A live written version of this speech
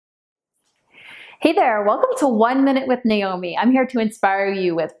Hey there, welcome to 1 Minute with Naomi. I'm here to inspire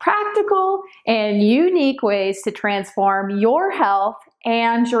you with practical and unique ways to transform your health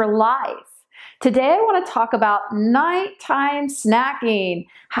and your life. Today I want to talk about nighttime snacking,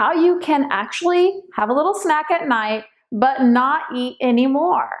 how you can actually have a little snack at night but not eat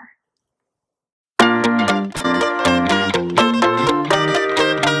anymore.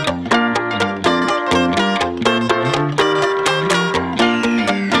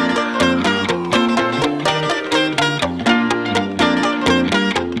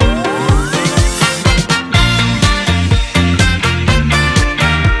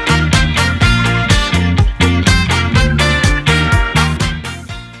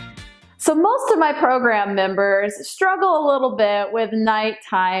 So most of my program members struggle a little bit with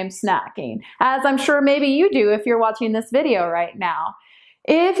nighttime snacking, as I'm sure maybe you do if you're watching this video right now.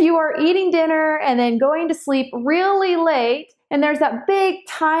 If you are eating dinner and then going to sleep really late, and there's that big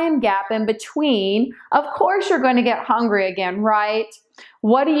time gap in between, of course you're going to get hungry again, right?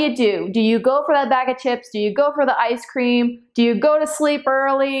 What do? Do you go for that bag of chips? Do you go for the ice cream? Do you go to sleep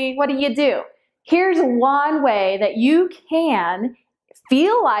early? What do? Here's one way that you can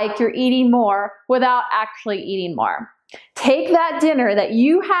feel like you're eating more without actually eating more. Take that dinner that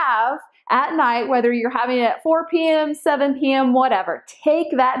you have at night, whether you're having it at 4 p.m., 7 p.m., whatever.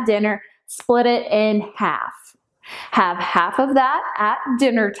 Take that dinner, split it in half. Have half of that at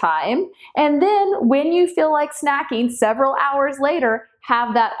dinner time, and then when you feel like snacking several hours later,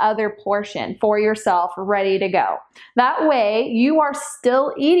 have that other portion for yourself ready to go. That way, you are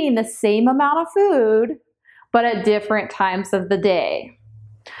still eating the same amount of food, but at different times of the day.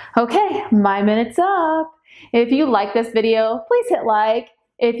 Okay, my minute's up. If you like this video, please hit like.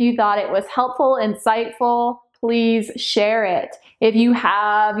 If you thought it was helpful, insightful, please share it. If you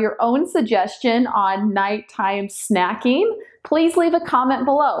have your own suggestion on nighttime snacking, please leave a comment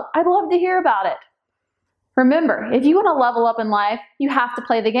below. I'd love to hear about it. Remember, if you want to level up in life, you have to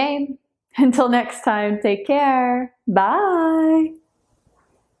play the game. Until next time, take care. Bye.